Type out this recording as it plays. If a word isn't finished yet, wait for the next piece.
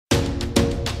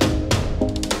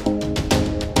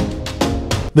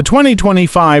The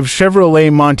 2025 Chevrolet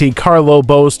Monte Carlo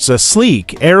boasts a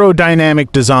sleek,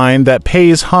 aerodynamic design that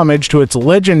pays homage to its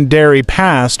legendary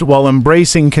past while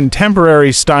embracing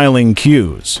contemporary styling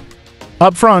cues.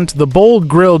 Up front, the bold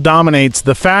grille dominates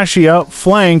the fascia,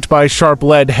 flanked by sharp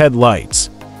LED headlights.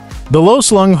 The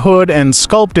low-slung hood and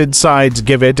sculpted sides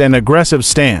give it an aggressive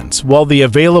stance, while the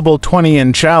available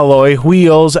 20-inch alloy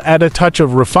wheels add a touch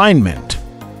of refinement.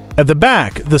 At the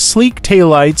back, the sleek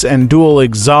taillights and dual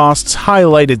exhausts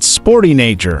highlight its sporty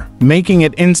nature, making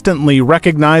it instantly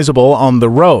recognizable on the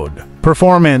road.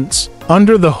 Performance.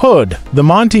 Under the hood, the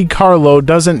Monte Carlo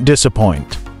doesn't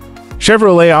disappoint.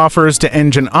 Chevrolet offers two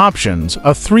engine options,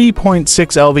 a 3.6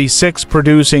 LV6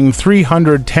 producing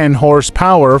 310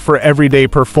 horsepower for everyday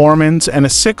performance and a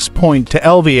 6.2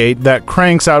 LV8 that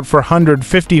cranks out for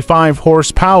 155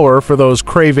 horsepower for those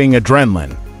craving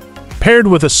adrenaline. Paired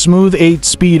with a smooth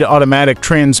 8-speed automatic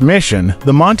transmission,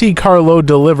 the Monte Carlo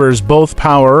delivers both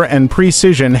power and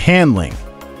precision handling.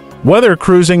 Whether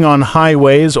cruising on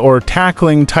highways or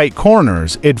tackling tight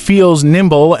corners, it feels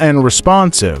nimble and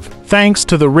responsive, thanks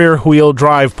to the rear-wheel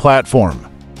drive platform.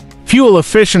 Fuel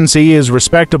efficiency is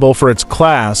respectable for its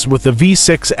class, with the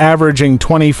V6 averaging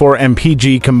 24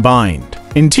 mpg combined.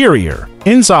 Interior.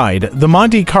 Inside, the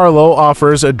Monte Carlo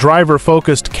offers a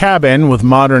driver-focused cabin with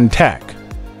modern tech.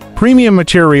 Premium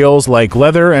materials like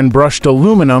leather and brushed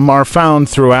aluminum are found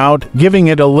throughout, giving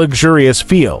it a luxurious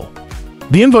feel.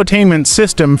 The infotainment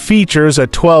system features a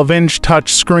 12-inch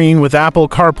touchscreen with Apple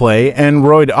CarPlay,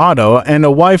 Android Auto, and a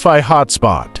Wi-Fi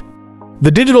hotspot. The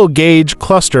digital gauge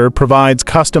cluster provides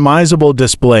customizable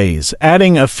displays,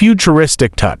 adding a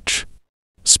futuristic touch.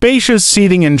 Spacious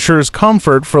seating ensures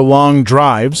comfort for long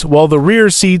drives, while the rear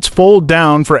seats fold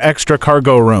down for extra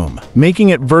cargo room, making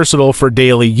it versatile for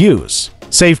daily use.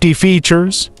 Safety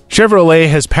features. Chevrolet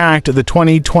has packed the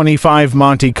 2025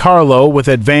 Monte Carlo with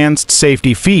advanced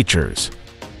safety features.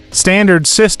 Standard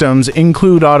systems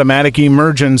include automatic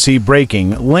emergency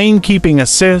braking, lane keeping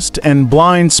assist, and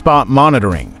blind spot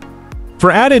monitoring.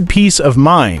 For added peace of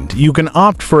mind, you can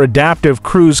opt for adaptive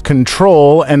cruise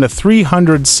control and a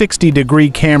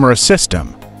 360-degree camera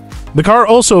system. The car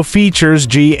also features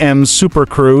GM's Super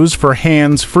Cruise for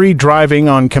hands-free driving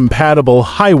on compatible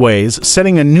highways,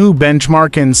 setting a new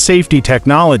benchmark in safety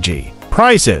technology.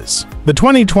 Prices. The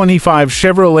 2025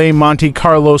 Chevrolet Monte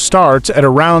Carlo starts at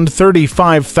around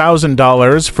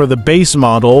 $35,000 for the base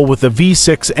model with the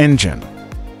V6 engine.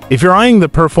 If you're eyeing the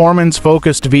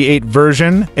performance-focused V8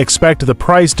 version, expect the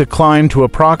price to climb to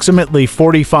approximately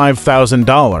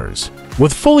 $45,000.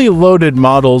 With fully loaded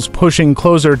models pushing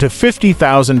closer to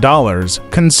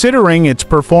 $50,000, considering its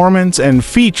performance and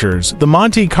features, the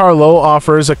Monte Carlo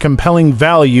offers a compelling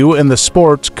value in the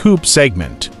sports coupe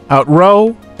segment.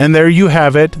 Outrow, and there you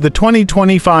have it, the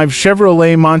 2025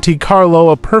 Chevrolet Monte Carlo,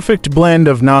 a perfect blend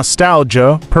of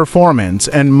nostalgia, performance,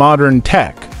 and modern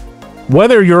tech.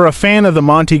 Whether you're a fan of the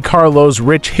Monte Carlo's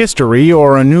rich history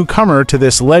or a newcomer to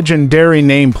this legendary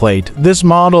nameplate, this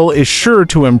model is sure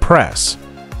to impress.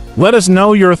 Let us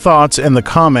know your thoughts in the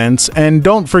comments, and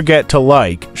don't forget to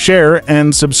like, share,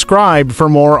 and subscribe for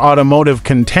more automotive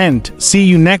content. See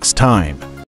you next time.